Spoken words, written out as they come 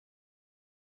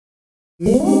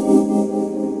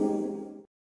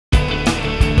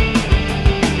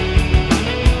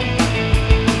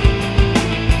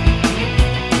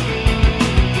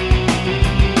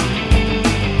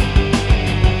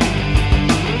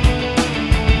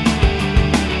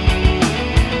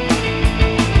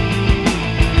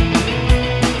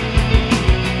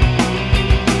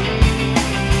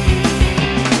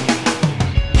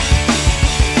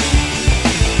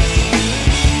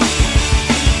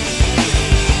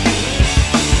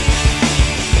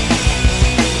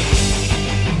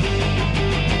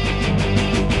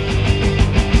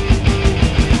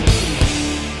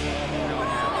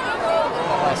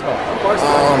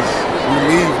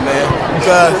Relieved, man,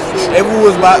 because everyone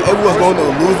was going to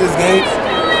lose this game.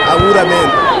 I would have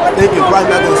been thinking probably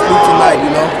not going to sleep tonight,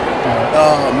 you know.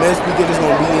 Man, speaker just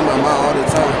going to be in my mind all the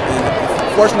time. And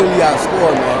fortunately, I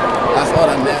scored, man. That's all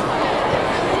that matters.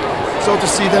 So to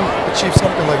see them achieve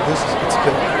something like this, it's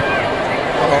good.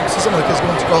 See some of the kids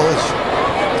going to college,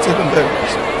 it's even better.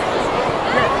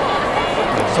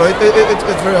 So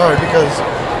it's very hard because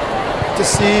to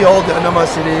see all the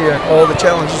animosity and all the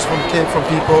challenges from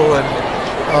people and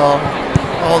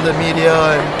all the media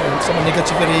and some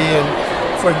negativity, and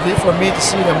for me to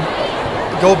see them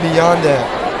go beyond that,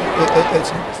 it's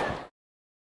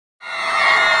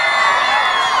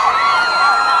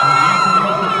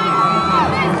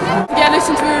together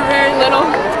since we were very little,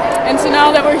 and so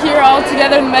now that we're here all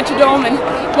together in the Metrodome, and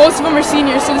most of them are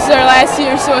seniors, so this is our last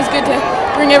year, so it's good to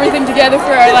bring everything together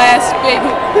for our last big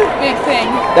thing.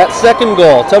 That second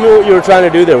goal, tell me what you were trying to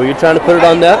do there. Were you trying to put it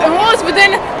on net? It was, but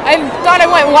then I thought I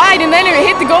went wide, and then it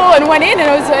hit the goal and went in, and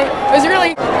it was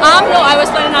really... No, I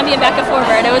was planning on being backup forward.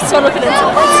 It was total coincidence.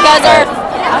 These guys are...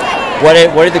 What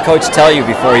did the coach tell you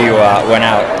before you went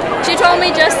out? She told me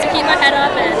just to keep my head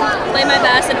up and play my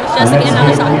best, and it was just to be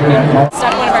another soccer game.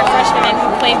 Stuck one of our freshmen in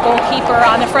who played goalkeeper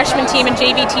on the freshman team and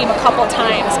JV team a couple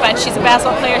times, but she's a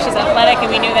basketball player, she's athletic, and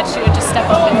we knew that she would just step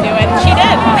up and do it, and she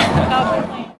did.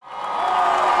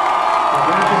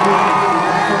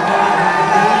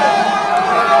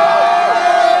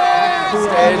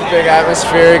 Stage, big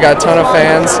atmosphere, got a ton of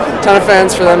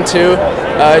fans for them too.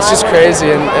 It's just crazy,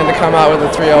 and to come out with a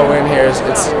 3-0 win here,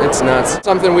 it's nuts.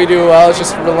 Something we do well is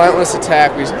just relentless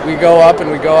attack. We go up and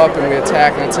we go up and we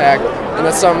attack and attack, and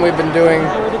that's something we've been doing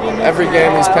every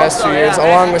game these past 2 years,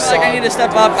 along with. I need to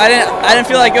step up. I didn't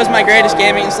feel like it was my greatest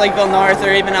game against Lakeville North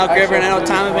or even Elk River, and I know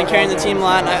Tom had been carrying the team a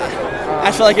lot. And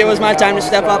I feel like it was my time to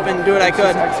step up and do what I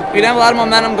could. We didn't have a lot of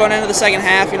momentum going into the second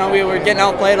half. You know, we were getting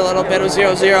outplayed a little bit. It was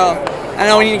 0-0. I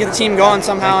know we need to get the team going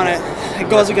somehow, and it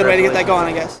goes a good way to get that going,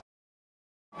 I guess.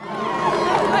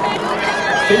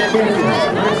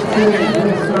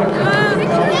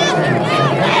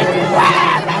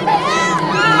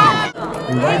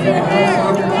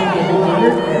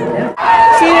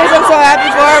 Seniors, I'm so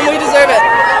happy for them. We deserve it.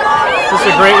 This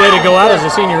is a great way to go out as a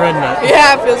senior, isn't it?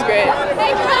 Yeah, it feels great.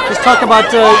 Just talk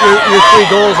about your 3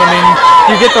 goals. I mean,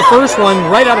 you get the first one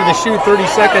right out of the chute, 30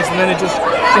 seconds, and then it just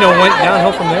went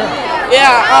downhill from there.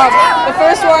 Yeah, the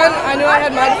first one I knew I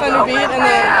had my defender beat, and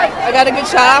then I got a good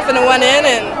shot off and it went in,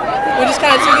 and we just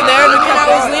kind of took it there, and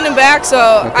I was leaning back,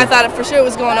 so I thought it for sure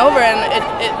was going over, and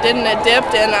it didn't. It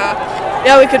dipped, and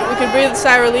yeah, we could breathe a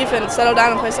sigh of relief and settle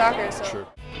down and play soccer. So. Sure.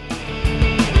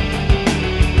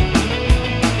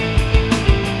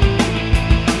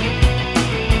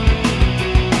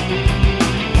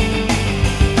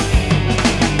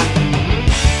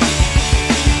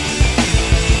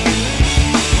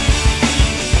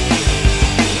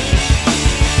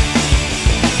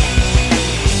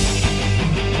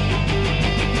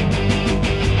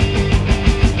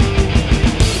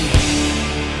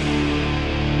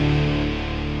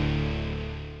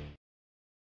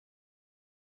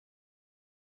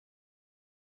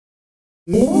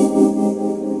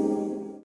 Yeah.